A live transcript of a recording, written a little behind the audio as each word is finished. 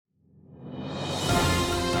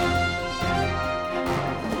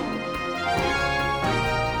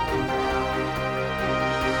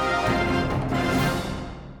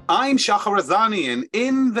I'm Shahar Azani, and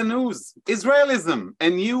in the news, Israelism, a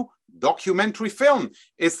new documentary film,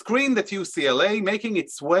 is screened at UCLA, making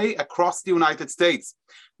its way across the United States.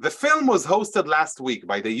 The film was hosted last week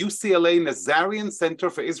by the UCLA Nazarian Center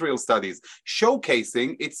for Israel Studies,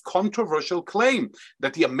 showcasing its controversial claim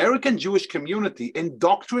that the American Jewish community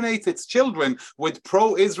indoctrinates its children with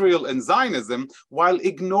pro-Israel and Zionism while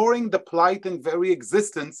ignoring the plight and very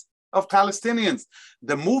existence of Palestinians.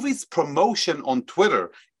 The movie's promotion on Twitter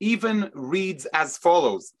even reads as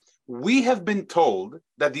follows: "We have been told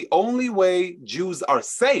that the only way Jews are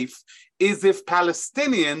safe is if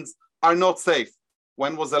Palestinians are not safe."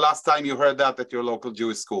 When was the last time you heard that at your local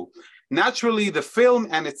Jewish school? Naturally, the film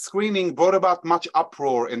and its screening brought about much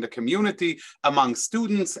uproar in the community, among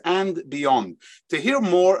students and beyond. To hear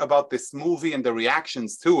more about this movie and the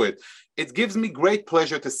reactions to it, it gives me great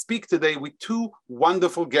pleasure to speak today with two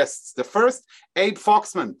wonderful guests. The first, Abe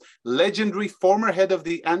Foxman, legendary former head of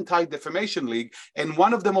the Anti-Defamation League and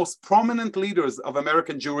one of the most prominent leaders of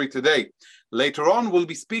American Jewry today. Later on,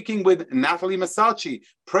 we'll be speaking with Natalie Masachi,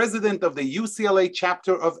 president of the UCLA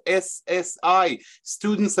chapter of SSI,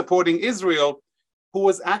 Students Supporting Israel, who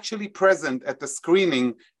was actually present at the screening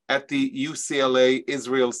at the UCLA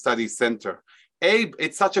Israel Studies Center. Abe,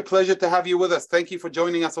 it's such a pleasure to have you with us. Thank you for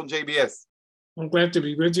joining us on JBS. I'm glad to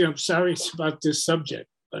be with you. I'm sorry about this subject,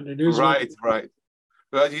 but it is right.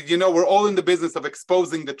 Well, you know, we're all in the business of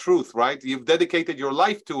exposing the truth, right? You've dedicated your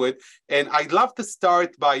life to it. And I'd love to start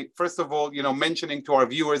by, first of all, mentioning to our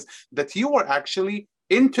viewers that you were actually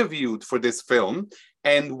interviewed for this film.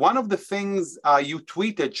 And one of the things you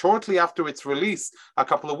tweeted shortly after its release a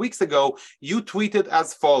couple of weeks ago, you tweeted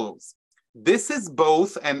as follows: "This is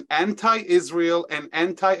both an anti-Israel and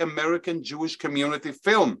anti-American Jewish community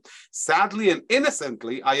film. Sadly and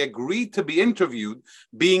innocently, I agreed to be interviewed,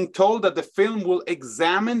 being told that the film will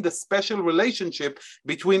examine the special relationship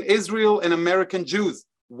between Israel and American Jews.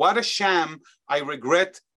 What a sham. I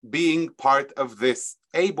regret being part of this."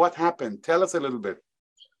 Abe, what happened? Tell us a little bit.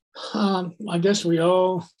 I guess we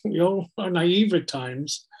all are naive at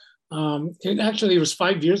times. It was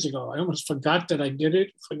 5 years ago. I almost forgot that I did it,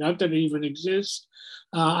 forgot that it even exists.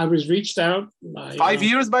 I was reached out. 5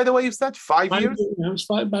 years, by the way, you said? 5 years? It was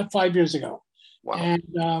about 5 years ago. Wow. And,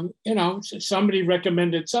 somebody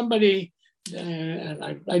recommended somebody, and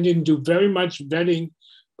I didn't do very much vetting,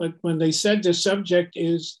 but when they said the subject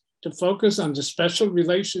is to focus on the special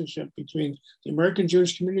relationship between the American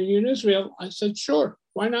Jewish community and Israel, I said, sure,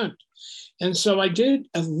 why not? And so I did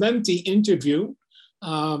a lengthy interview.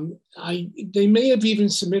 They may have even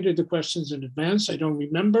submitted the questions in advance. I don't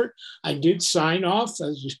remember. I did sign off,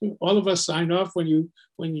 as all of us sign off when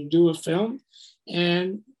you do a film, and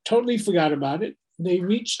totally forgot about it. They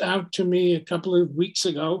reached out to me a couple of weeks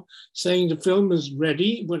ago saying the film is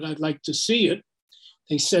ready, but I'd like to see it.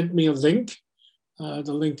 They sent me a link.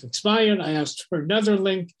 The link expired. I asked for another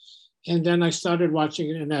link, and then I started watching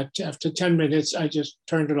it. And after 10 minutes, I just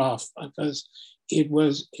turned it off because it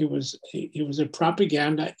was a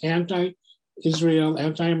propaganda, anti-Israel,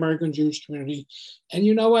 anti-American Jewish community. And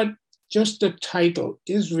you know what? Just the title,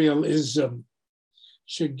 Israelism,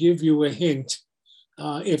 should give you a hint.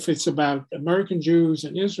 If it's about American Jews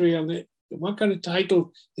and Israel, what kind of title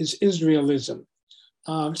is Israelism?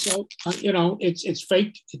 It's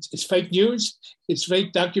fake. It's fake news. It's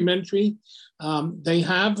fake documentary. They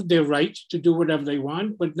have their right to do whatever they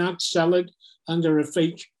want, but not sell it under a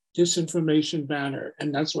fake disinformation banner,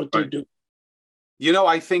 and that's what they do.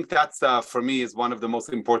 I think that's, for me, is one of the most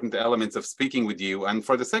important elements of speaking with you. And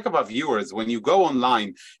for the sake of our viewers, when you go online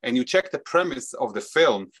and you check the premise of the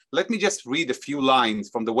film, let me just read a few lines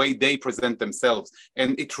from the way they present themselves.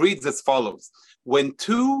 And it reads as follows: "When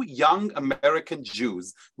two young American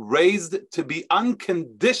Jews, raised to be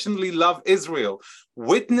unconditionally love Israel,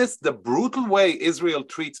 witness the brutal way Israel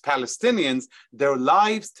treats Palestinians, their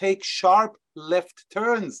lives take sharp left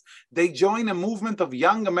turns. They join a movement of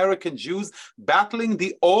young American Jews battling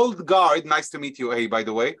the old guard," nice to meet you, by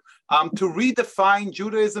the way, "to redefine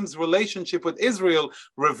Judaism's relationship with Israel,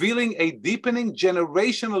 revealing a deepening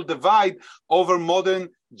generational divide over modern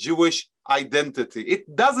Jewish identity." It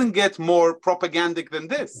doesn't get more propagandic than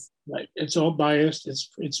this. Right. It's all biased.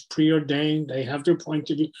 It's preordained. They have their point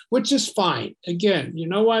of view, which is fine. Again, you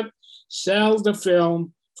know what? Sell the film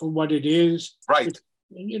for what it is. Right.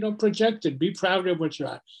 Project it. Be proud of what you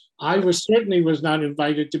are. I certainly was not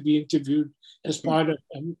invited to be interviewed as part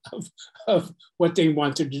of what they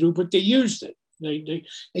wanted to do, but they used it.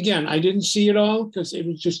 Again, I didn't see it all because it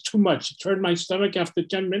was just too much. It turned my stomach after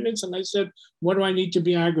 10 minutes, and I said, what do I need to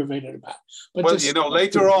be aggravated about? But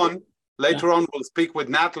later on, we'll speak with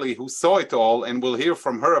Natalie, who saw it all, and we'll hear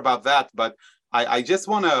from her about that. But I just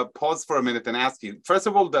want to pause for a minute and ask you. First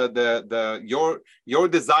of all, your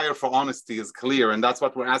desire for honesty is clear, and that's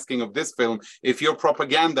what we're asking of this film. If you're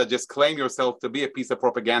propaganda, just claim yourself to be a piece of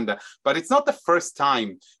propaganda. But it's not the first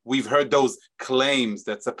time we've heard those claims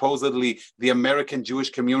that supposedly the American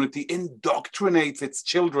Jewish community indoctrinates its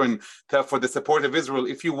children for the support of Israel.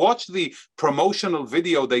 If you watch the promotional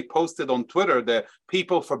video they posted on Twitter, the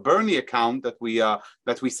People for Bernie account that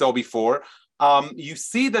we saw before, you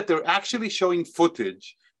see that they're actually showing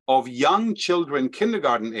footage of young children,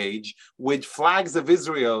 kindergarten age, with flags of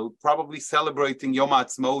Israel, probably celebrating Yom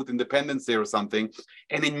Ha'atzmaut, Independence Day or something.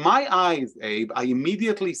 And in my eyes, Abe, I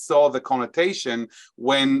immediately saw the connotation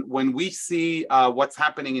when we see what's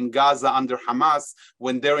happening in Gaza under Hamas,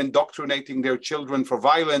 when they're indoctrinating their children for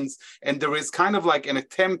violence. And there is kind of like an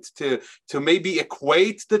attempt to maybe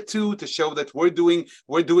equate the two, to show that we're doing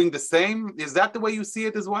the same. Is that the way you see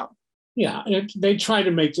it as well? Yeah, they try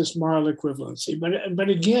to make this moral equivalency, but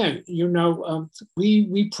again,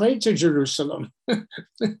 we pray to Jerusalem.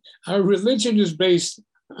 Our religion is based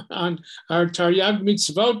on our Taryag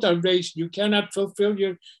mitzvot are based. You cannot fulfill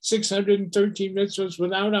your 613 mitzvahs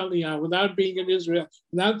without Aliyah, without being in Israel.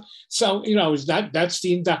 That's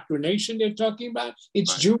the indoctrination they're talking about.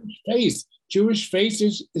 It's right. Jewish faith. Jewish faith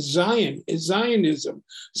is Zionism.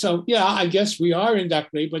 So yeah, I guess we are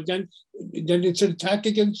indoctrinated, but then it's an attack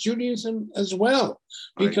against Judaism as well.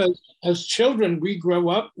 Because right. As children, we grow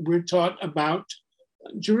up, we're taught about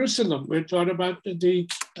Jerusalem. We're taught about the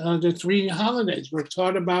three holidays. We're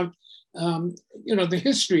taught about the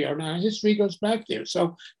history. Our history goes back there.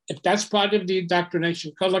 So if that's part of the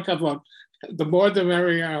indoctrination, kol hakavod. The more the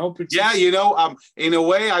merrier. I hope it's... Yeah, in a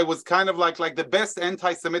way, I was kind of like the best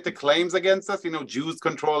anti-Semitic claims against us. Jews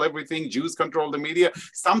control everything. Jews control the media.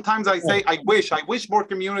 Sometimes I say, I wish more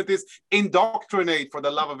communities indoctrinate for the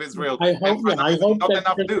love of Israel. I hope not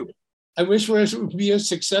enough do. I wish we're be as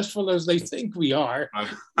successful as they think we are.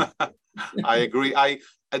 I agree.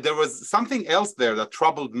 There was something else there that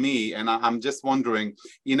troubled me, and I'm just wondering,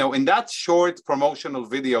 in that short promotional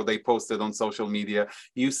video they posted on social media,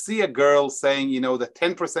 you see a girl saying, that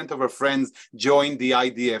 10% of her friends joined the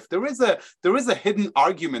IDF. There is a hidden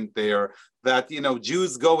argument there that,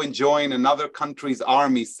 Jews go and join another country's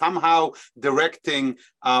army, somehow directing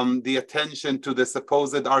the attention to the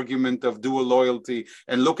supposed argument of dual loyalty.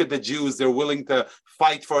 And look at the Jews, they're willing to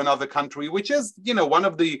fight for another country, which is, one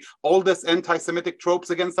of the oldest anti-Semitic tropes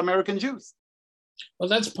against American Jews. Well,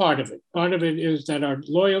 that's part of it. Part of it is that our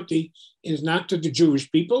loyalty is not to the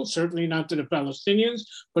Jewish people, certainly not to the Palestinians,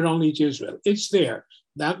 but only to Israel. It's there.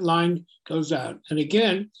 That line goes out. And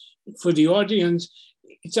again, for the audience,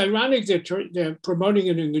 it's ironic that they're promoting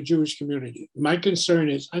it in the Jewish community. My concern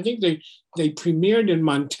is, I think they premiered in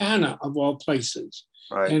Montana, of all places,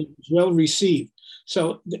 right. And well received.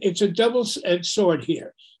 So it's a double-edged sword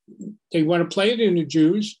here. They want to play it in the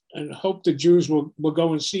Jews and hope the Jews will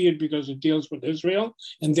go and see it because it deals with Israel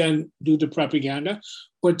and then do the propaganda.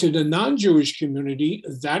 But to the non-Jewish community,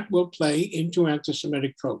 that will play into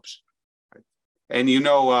anti-Semitic tropes. And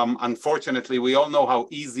unfortunately, we all know how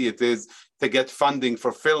easy it is to get funding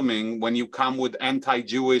for filming when you come with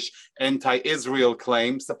anti-Jewish, anti-Israel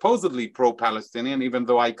claims, supposedly pro-Palestinian, even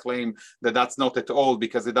though I claim that that's not at all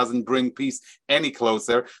because it doesn't bring peace any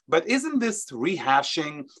closer. But isn't this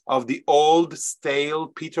rehashing of the old, stale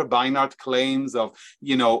Peter Beinart claims of,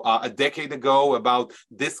 a decade ago about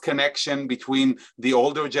disconnection between the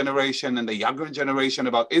older generation and the younger generation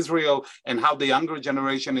about Israel, and how the younger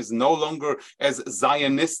generation is no longer as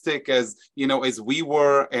Zionistic as we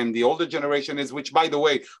were, and the older generation is, which, by the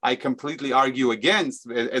way, I completely argue against,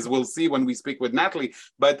 as we'll see when we speak with Natalie,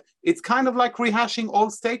 but it's kind of like rehashing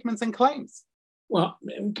old statements and claims. Well,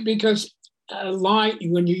 because a lie,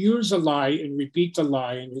 when you use a lie and repeat the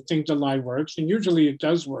lie and you think the lie works, and usually it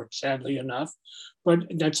does work, sadly enough, but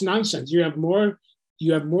that's nonsense. You have more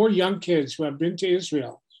young kids who have been to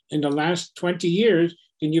Israel in the last 20 years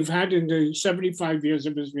than you've had in the 75 years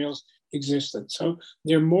of Israel's existence. So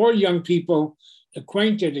there are more young people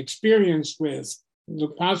acquainted, experienced with,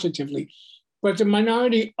 look positively. But the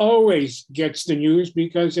minority always gets the news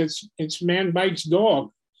because it's man bites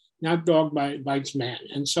dog, not dog bites man.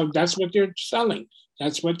 And so that's what they're selling.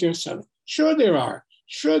 That's what they're selling. Sure there are.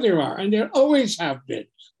 And there always have been.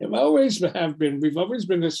 There always have been. We've always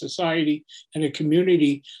been a society and a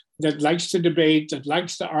community that likes to debate, that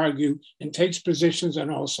likes to argue, and takes positions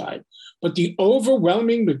on all sides. But the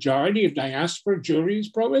overwhelming majority of diaspora Jewry is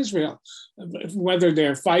pro-Israel, whether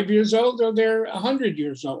they're 5 years old or they're 100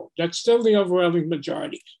 years old. That's still the overwhelming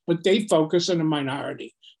majority, but they focus on a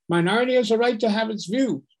minority. Minority has a right to have its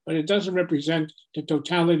view, but it doesn't represent the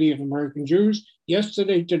totality of American Jews,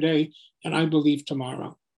 yesterday, today, and I believe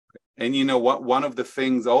tomorrow. And you know what? One of the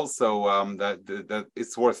things also that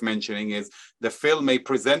it's worth mentioning is the film may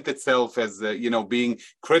present itself as being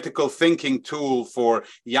critical thinking tool for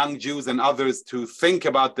young Jews and others to think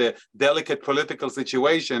about the delicate political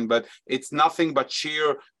situation, but it's nothing but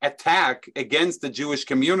sheer attack against the Jewish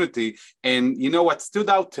community. And you know what stood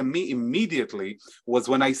out to me immediately was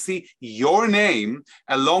when I see your name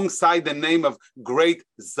alongside the name of great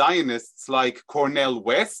Zionists like Cornel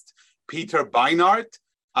West, Peter Beinart,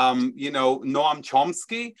 Noam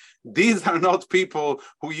Chomsky. These are not people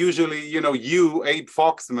who usually, you, Abe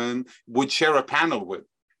Foxman, would share a panel with.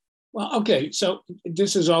 Well, okay, so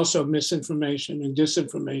this is also misinformation and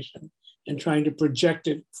disinformation and trying to project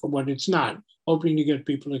it for what it's not, hoping to get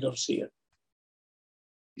people to go see it.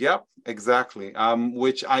 Yep, exactly.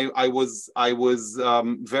 Which I was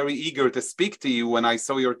very eager to speak to you when I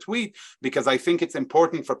saw your tweet, because I think it's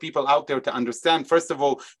important for people out there to understand, first of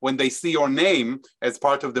all, when they see your name as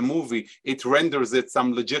part of the movie, it renders it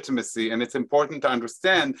some legitimacy, and it's important to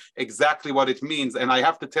understand exactly what it means. And I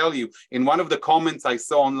have to tell you, in one of the comments I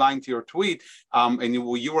saw online to your tweet, and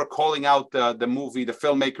you were calling out the movie, the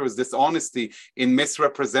filmmaker's dishonesty in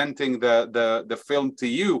misrepresenting the film to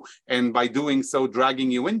you, and by doing so, dragging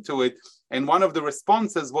you into it. And one of the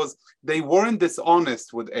responses was they weren't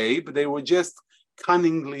dishonest with Abe, they were just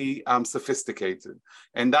cunningly sophisticated.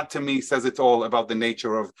 And that to me says it all about the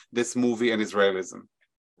nature of this movie and Israelism.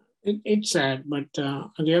 It's sad, but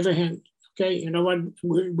on the other hand, okay, you know what,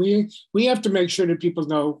 we have to make sure that people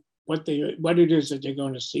know what it is that they're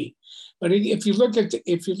going to see. But if you look at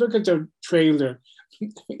the trailer,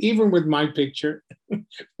 even with my picture,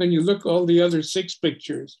 when you look at all the other 6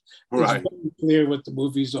 pictures, right, it's very clear what the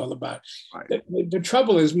movie's all about. Right. The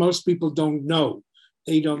trouble is most people don't know.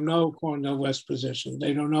 They don't know Cornel West's position.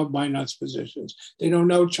 They don't know Beinart's positions. They don't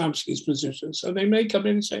know Chomsky's position. So they may come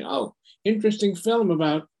in and say, oh, interesting film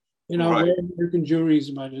about, right, where American Jewry is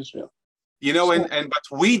about Israel.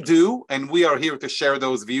 But we do, and we are here to share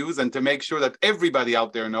those views and to make sure that everybody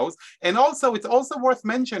out there knows. And also, it's also worth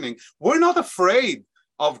mentioning, we're not afraid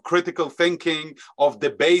of critical thinking, of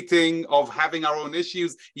debating, of having our own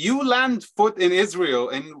issues. You land foot in Israel,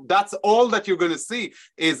 and that's all that you're going to see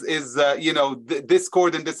is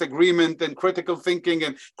discord and disagreement and critical thinking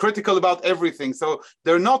and critical about everything. So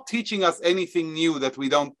they're not teaching us anything new that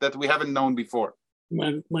we haven't known before.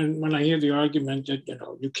 When I hear the argument that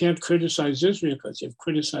you can't criticize Israel because you've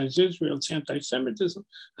criticized Israel, it's anti-Semitism,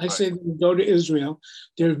 I say go to Israel.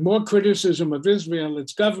 There's more criticism of Israel,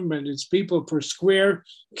 its government, its people per square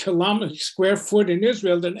foot in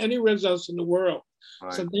Israel than anywhere else in the world.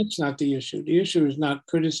 Right. So that's not the issue. The issue is not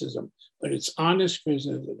criticism, but it's honest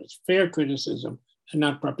criticism, it's fair criticism, and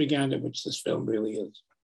not propaganda, which this film really is.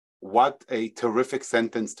 What a terrific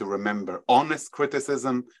sentence to remember. Honest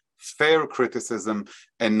criticism, fair criticism,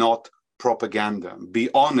 and not propaganda.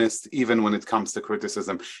 Be honest even when it comes to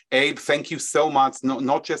criticism. Abe, thank you so much,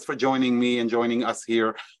 not just for joining me and joining us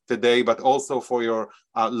here today, but also for your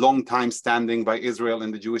long time standing by Israel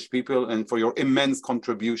and the Jewish people, and for your immense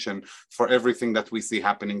contribution for everything that we see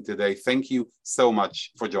happening today. Thank you so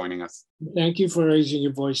much for joining us. Thank you for raising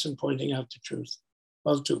your voice and pointing out the truth.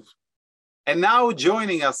 Well, too. And now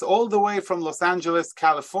joining us all the way from Los Angeles,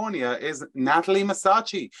 California, is Natalie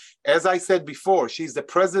Masachi. As I said before, she's the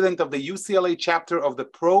president of the UCLA chapter of the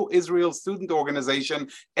pro-Israel student organization,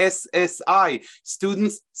 SSI,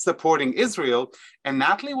 Students Supporting Israel. And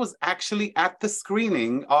Natalie was actually at the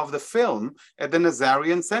screening of the film at the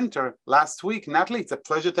Nazarian Center last week. Natalie, it's a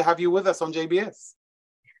pleasure to have you with us on JBS.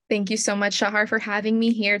 Thank you so much, Shahar, for having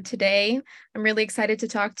me here today. I'm really excited to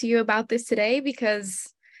talk to you about this today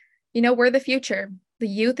because we're the future. The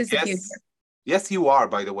youth is the future. Yes, you are,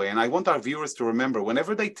 by the way. And I want our viewers to remember,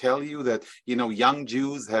 whenever they tell you that, young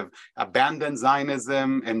Jews have abandoned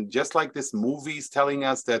Zionism, and just like this movie is telling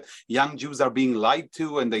us that young Jews are being lied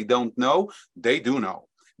to and they don't know, they do know.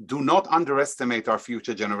 Do not underestimate our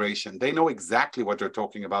future generation. They know exactly what they're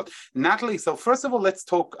talking about. Natalie, so first of all, let's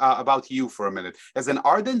talk about you for a minute. As an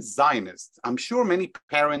ardent Zionist, I'm sure many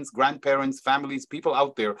parents, grandparents, families, people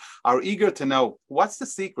out there are eager to know, what's the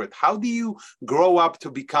secret? How do you grow up to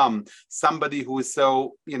become somebody who is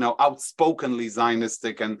so, outspokenly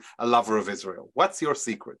Zionistic and a lover of Israel? What's your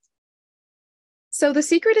secret? So the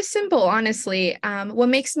secret is simple, honestly. What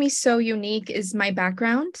makes me so unique is my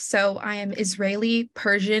background. So I am Israeli,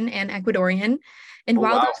 Persian, and Ecuadorian. And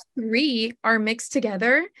while those 3 are mixed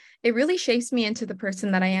together, it really shapes me into the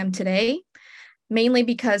person that I am today, mainly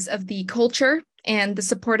because of the culture and the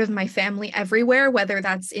support of my family everywhere, whether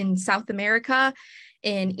that's in South America,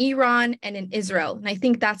 in Iran, and in Israel. And I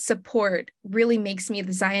think that support really makes me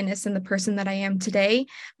the Zionist and the person that I am today,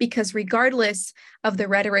 because regardless of the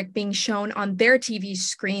rhetoric being shown on their TV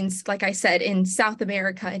screens, like I said, in South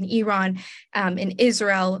America, in Iran, in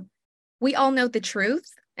Israel, we all know the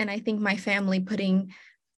truth. And I think my family putting,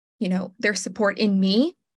 their support in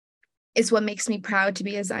me is what makes me proud to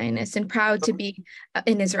be a Zionist and proud to be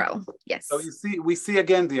in Israel. Yes. So we see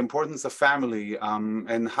again the importance of family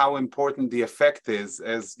and how important the effect is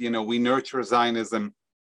as, we nurture Zionism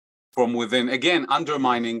from within, again,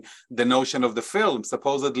 undermining the notion of the film.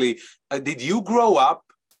 Supposedly, did you grow up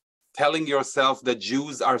telling yourself that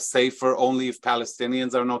Jews are safer only if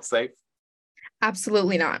Palestinians are not safe?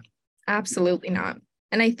 Absolutely not. Absolutely not.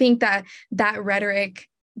 And I think that rhetoric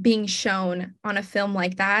being shown on a film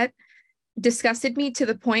like that disgusted me to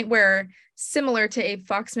the point where, similar to Abe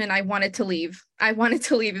Foxman, I wanted to leave. I wanted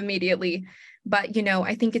to leave immediately. But,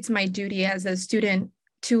 I think it's my duty as a student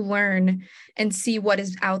to learn and see what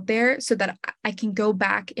is out there so that I can go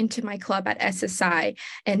back into my club at SSI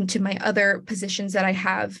and to my other positions that I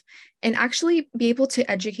have and actually be able to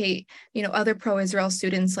educate, other pro-Israel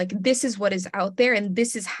students, like, this is what is out there and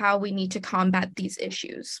this is how we need to combat these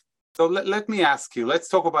issues. So let me ask you, let's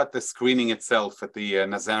talk about the screening itself at the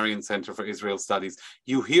Nazarian Center for Israel Studies.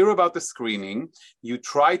 You hear about the screening, you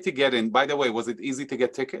try to get in. By the way, was it easy to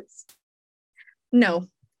get tickets? No,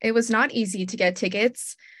 it was not easy to get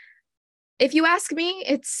tickets. If you ask me,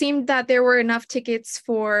 it seemed that there were enough tickets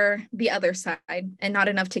for the other side and not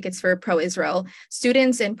enough tickets for pro-Israel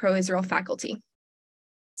students and pro-Israel faculty.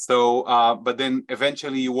 So, but then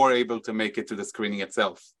eventually you were able to make it to the screening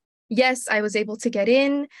itself. Yes, I was able to get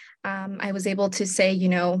in. I was able to say,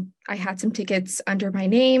 I had some tickets under my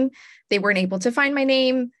name. They weren't able to find my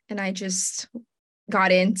name, and I just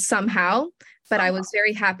got in somehow. But I was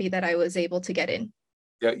very happy that I was able to get in.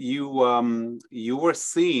 Yeah, you were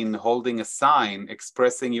seen holding a sign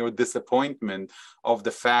expressing your disappointment of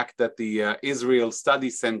the fact that the Israel Study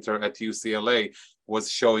Center at UCLA was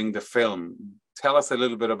showing the film. Tell us a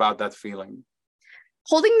little bit about that feeling.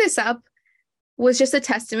 Holding this up was just a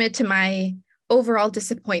testament to my overall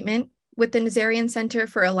disappointment with the Nazarian Center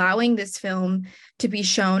for allowing this film to be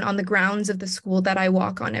shown on the grounds of the school that I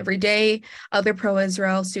walk on every day, other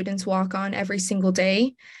pro-Israel students walk on every single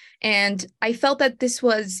day. And I felt that this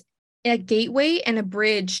was a gateway and a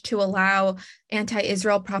bridge to allow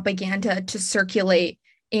anti-Israel propaganda to circulate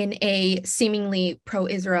in a seemingly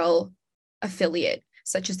pro-Israel affiliate,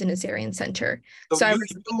 such as the Nazarian Center. So I was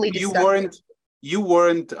deeply disgusted.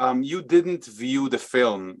 You didn't view the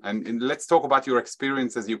film, and let's talk about your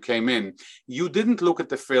experience as you came in. You didn't look at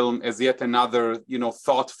the film as yet another,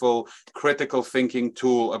 thoughtful, critical thinking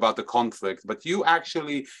tool about the conflict, but you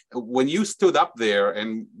actually, when you stood up there,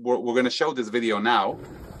 and we're going to show this video now.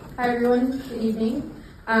 Hi everyone, good evening.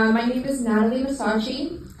 My name is Natalie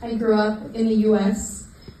Masachi. I grew up in the US,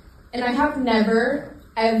 and I have never,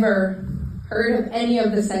 ever heard of any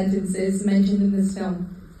of the sentences mentioned in this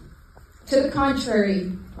film. To the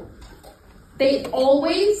contrary, they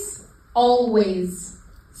always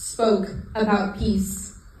spoke about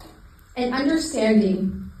peace and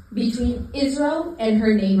understanding between Israel and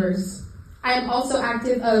her neighbors. I am also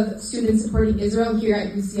active of student supporting Israel here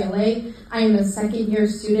at UCLA. I am a second-year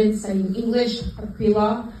student studying English, a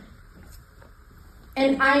pre-law.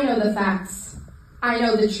 And I know the facts. I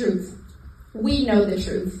know the truth. We know the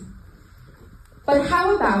truth. But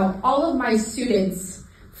how about all of my students,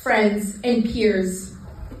 friends, and peers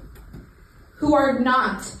who are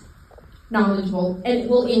not knowledgeable and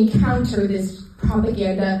will encounter this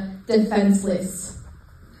propaganda defenseless?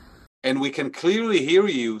 And we can clearly hear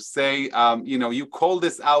you say, you call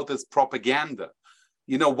this out as propaganda.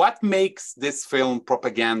 What makes this film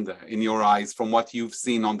propaganda in your eyes from what you've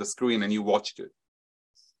seen on the screen and you watched it?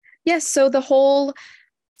 Yes, so the whole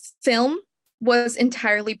film was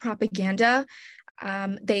entirely propaganda.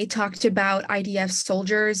 They talked about IDF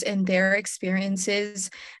soldiers and their experiences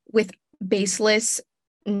with baseless,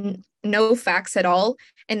 no facts at all,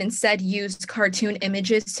 and instead used cartoon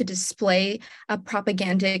images to display a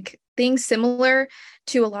propagandic thing similar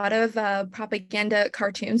to a lot of propaganda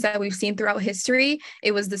cartoons that we've seen throughout history.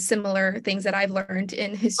 It was the similar things that I've learned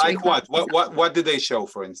in history. Like what? What did they show,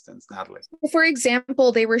 for instance, Natalie? For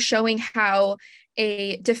example, they were showing how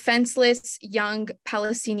a defenseless young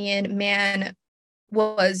Palestinian man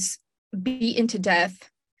was beaten to death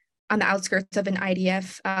on the outskirts of an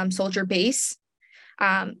IDF soldier base.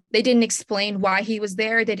 They didn't explain why he was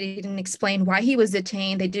there. They didn't explain why he was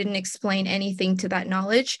detained. They didn't explain anything to that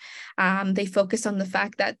knowledge. They focused on the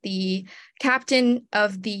fact that the captain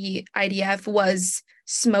of the IDF was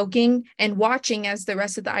smoking and watching as the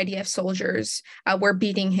rest of the IDF soldiers were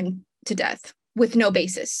beating him to death with no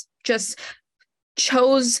basis. Just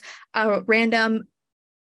chose a random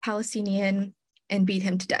Palestinian and beat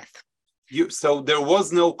him to death. So there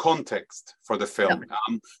was no context for the film.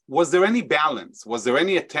 No. Was there any balance? Was there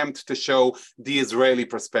any attempt to show the Israeli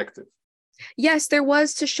perspective? Yes, there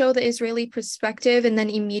was, to show the Israeli perspective, and then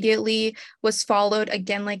immediately was followed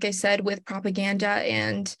again, like I said, with propaganda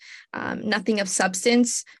and nothing of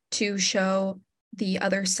substance to show the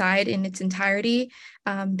other side in its entirety.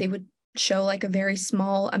 They would show like a very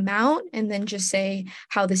small amount and then just say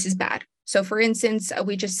how this is bad. So for instance,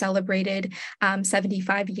 we just celebrated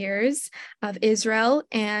 75 years of Israel,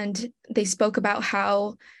 and they spoke about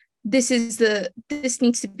how this needs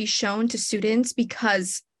to be shown to students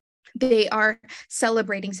because they are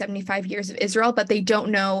celebrating 75 years of Israel, but they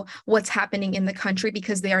don't know what's happening in the country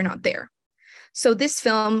because they are not there. So this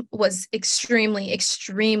film was extremely,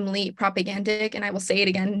 extremely propagandic, and I will say it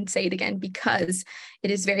again and say it again because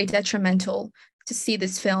it is very detrimental to see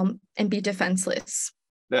this film and be defenseless.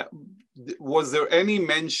 Was there any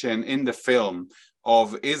mention in the film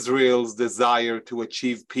of Israel's desire to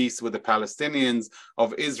achieve peace with the Palestinians,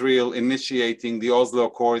 of Israel initiating the Oslo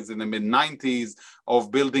Accords in the mid-90s,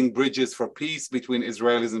 of building bridges for peace between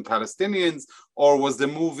Israelis and Palestinians, or was the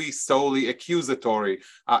movie solely accusatory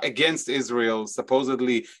against Israel?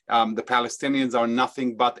 Supposedly, the Palestinians are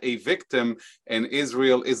nothing but a victim and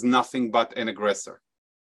Israel is nothing but an aggressor.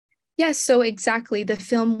 Yes, so exactly. The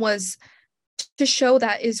film was to show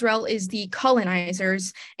that Israel is the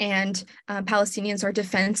colonizers and Palestinians are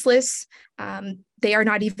defenseless. They are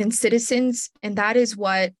not even citizens. And that is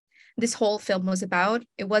what this whole film was about.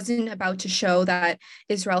 It wasn't about to show that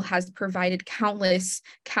Israel has provided countless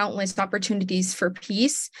opportunities for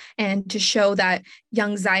peace and to show that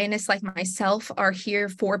young Zionists like myself are here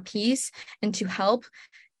for peace and to help.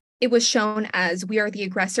 It was shown as we are the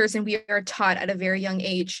aggressors, and we are taught at a very young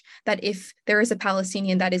age that if there is a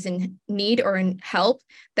Palestinian that is in need or in help,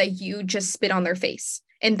 that you just spit on their face.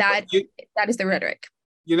 And that is the rhetoric.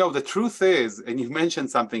 You know, the truth is, and you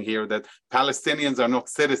mentioned something here, that Palestinians are not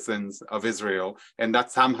citizens of Israel, and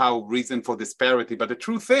that's somehow reason for disparity. But the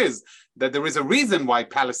truth is that there is a reason why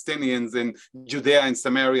Palestinians in Judea and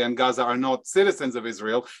Samaria and Gaza are not citizens of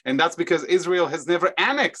Israel, and that's because Israel has never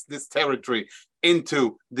annexed this territory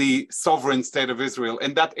into the sovereign state of Israel.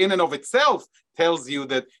 And that in and of itself tells you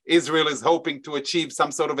that Israel is hoping to achieve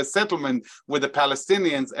some sort of a settlement with the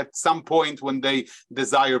Palestinians at some point when they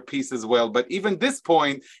desire peace as well. But even this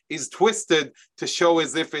point is twisted to show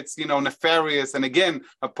as if it's, nefarious and again,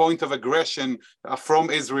 a point of aggression from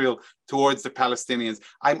Israel towards the Palestinians.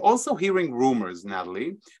 I'm also hearing rumors,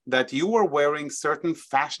 Natalie, that you were wearing certain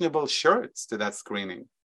fashionable shirts to that screening.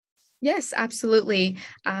 Yes, absolutely.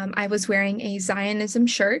 I was wearing a Zionism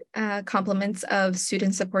shirt, compliments of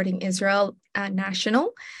Students Supporting Israel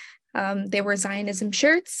National. They were Zionism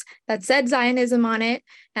shirts that said Zionism on it.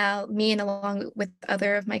 Me and along with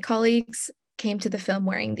other of my colleagues came to the film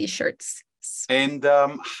wearing these shirts. And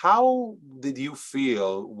how did you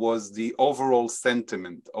feel was the overall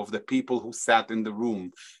sentiment of the people who sat in the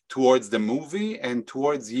room towards the movie and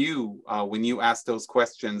towards you when you asked those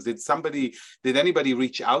questions? Did anybody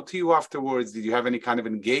reach out to you afterwards? Did you have any kind of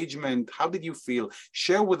engagement? How did you feel?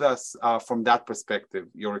 Share with us from that perspective,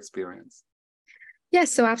 your experience.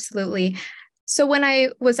 Yes, so absolutely. So when I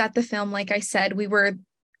was at the film, like I said, we were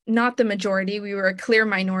not the majority. We were a clear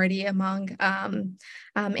minority among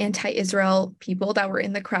anti-Israel people that were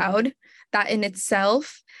in the crowd. That in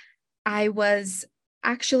itself, I was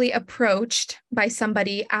actually approached by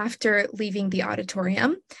somebody after leaving the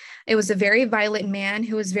auditorium. It was a very violent man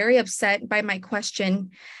who was very upset by my question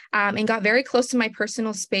and got very close to my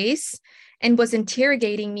personal space and was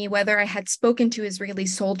interrogating me whether I had spoken to Israeli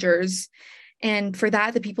soldiers. And for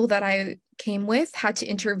that, the people that I came with had to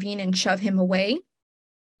intervene and shove him away.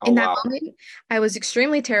 In that moment, I was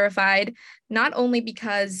extremely terrified, not only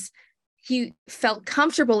because he felt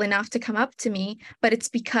comfortable enough to come up to me, but it's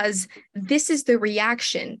because this is the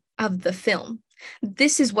reaction of the film.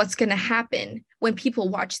 This is what's going to happen when people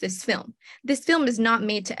watch this film. This film is not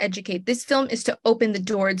made to educate. This film is to open the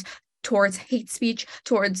doors towards hate speech,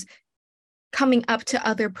 towards coming up to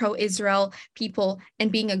other pro-Israel people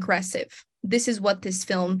and being aggressive. This is what this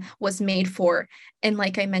film was made for. And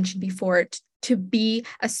like I mentioned before, to be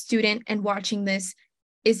a student and watching this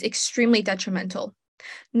is extremely detrimental.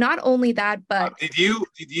 Not only that, but did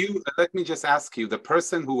you let me just ask you, the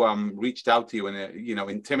person who reached out to you and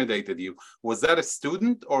intimidated you, was that a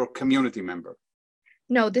student or a community member?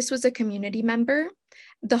 no, this was a community member.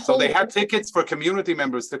 So they had tickets for community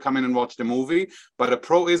members to come in and watch the movie, but a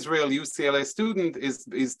pro-Israel UCLA student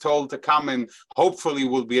is told to come and hopefully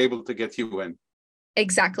will be able to get you in.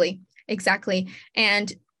 Exactly.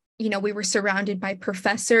 And we were surrounded by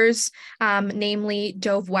professors, namely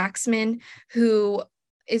Dov Waxman, who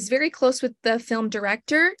is very close with the film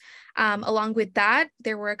director. Along with that,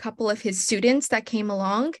 there were a couple of his students that came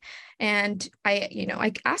along, and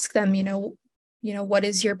I asked them, what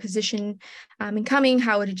is your position in coming?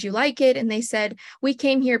 How did you like it? And they said, we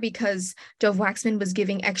came here because Dov Waxman was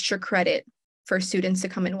giving extra credit for students to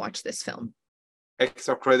come and watch this film.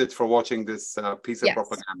 Extra credit for watching this piece of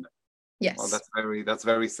propaganda. Yes. Well, that's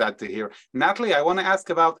very sad to hear. Natalie, I want to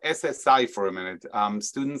ask about SSI for a minute,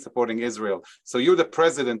 Students Supporting Israel. So you're the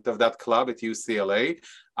president of that club at UCLA,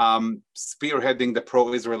 spearheading the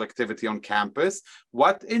pro-Israel activity on campus.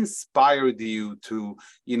 What inspired you to,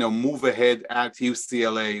 move ahead at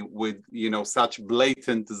UCLA with, such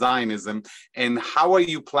blatant Zionism? And how are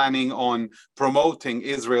you planning on promoting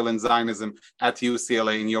Israel and Zionism at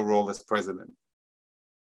UCLA in your role as president?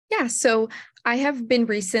 Yeah, so I have been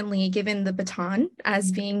recently given the baton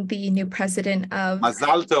as being the new president of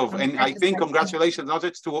Mazal Tov, and I think congratulations not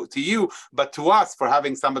just to you, but to us for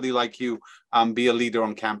having somebody like you be a leader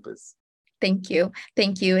on campus. Thank you.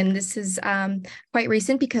 And this is quite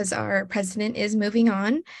recent because our president is moving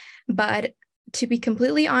on. But to be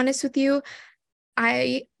completely honest with you,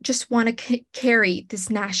 I just want to carry this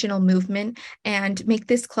national movement and make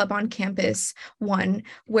this club on campus one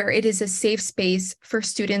where it is a safe space for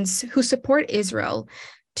students who support Israel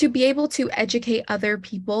to be able to educate other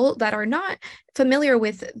people that are not familiar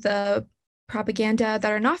with the propaganda,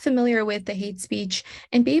 that are not familiar with the hate speech,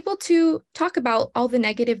 and be able to talk about all the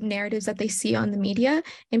negative narratives that they see on the media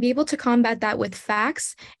and be able to combat that with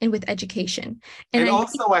facts and with education. And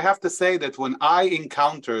I have to say that when I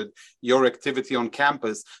encountered your activity on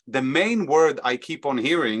campus, the main word I keep on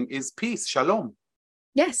hearing is peace, shalom.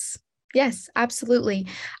 Yes, absolutely.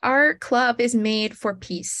 Our club is made for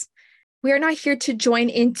peace. We are not here to join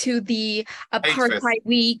into the apartheid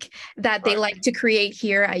week that they like to create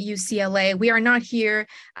here at UCLA. We are not here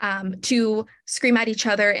to scream at each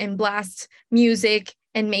other and blast music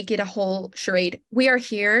and make it a whole charade. We are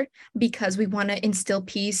here because we want to instill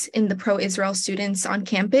peace in the pro-Israel students on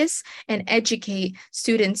campus and educate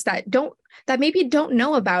students that maybe don't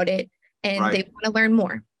know about it and they want to learn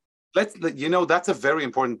more. That's a very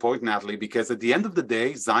important point, Natalie, because at the end of the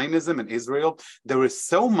day, Zionism and Israel, there is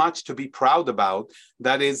so much to be proud about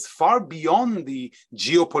that is far beyond the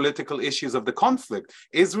geopolitical issues of the conflict.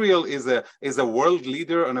 Israel is a world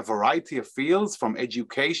leader in a variety of fields, from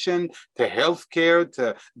education to healthcare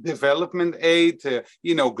to development aid to,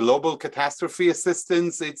 global catastrophe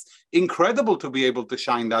assistance. It's incredible to be able to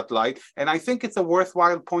shine that light. And I think it's a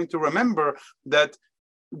worthwhile point to remember that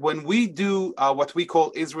when we do what we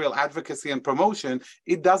call Israel advocacy and promotion,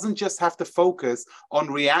 it doesn't just have to focus on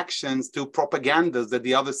reactions to propagandas that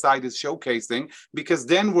the other side is showcasing, because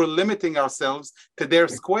then we're limiting ourselves to their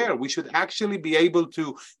square. We should actually be able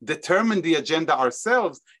to determine the agenda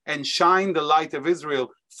ourselves and shine the light of Israel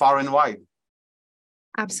far and wide.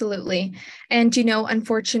 Absolutely. And,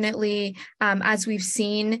 unfortunately, as we've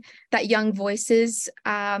seen, that young voices,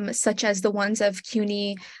 such as the ones of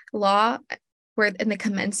CUNY Law, where in the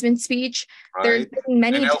commencement speech, there's been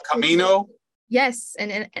many in El Camino. Yes,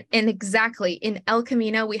 and exactly in El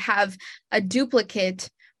Camino, we have a duplicate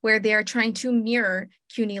where they are trying to mirror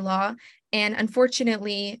CUNY Law, and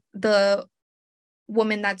unfortunately, the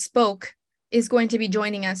woman that spoke is going to be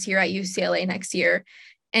joining us here at UCLA next year.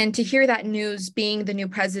 And to hear that news, being the new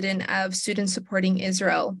president of Students Supporting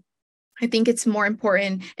Israel, I think it's more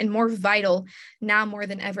important and more vital now more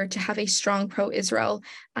than ever to have a strong pro-Israel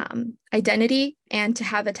identity and to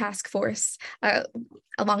have a task force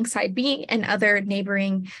alongside me and other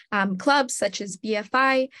neighboring clubs such as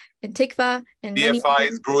BFI and Tikva. And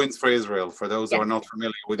BFI is Bruins for Israel, for those who are not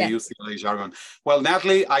familiar with the UCLA jargon. Well,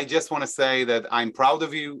 Natalie, I just want to say that I'm proud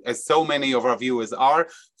of you, as so many of our viewers are,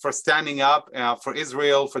 for standing up for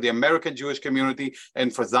Israel, for the American Jewish community,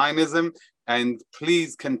 and for Zionism. And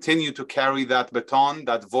please continue to carry that baton,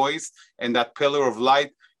 that voice, and that pillar of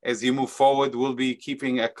light as you move forward. We'll be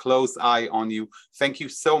keeping a close eye on you. Thank you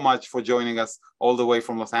so much for joining us all the way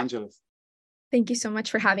from Los Angeles. Thank you so much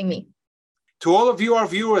for having me. To all of you, our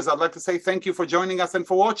viewers, I'd like to say thank you for joining us and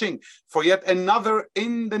for watching for yet another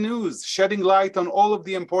In the News, shedding light on all of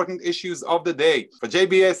the important issues of the day. For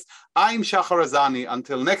JBS, I'm Shahar Azani.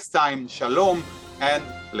 Until next time, shalom and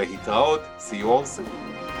להתראות. See you all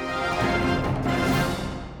soon.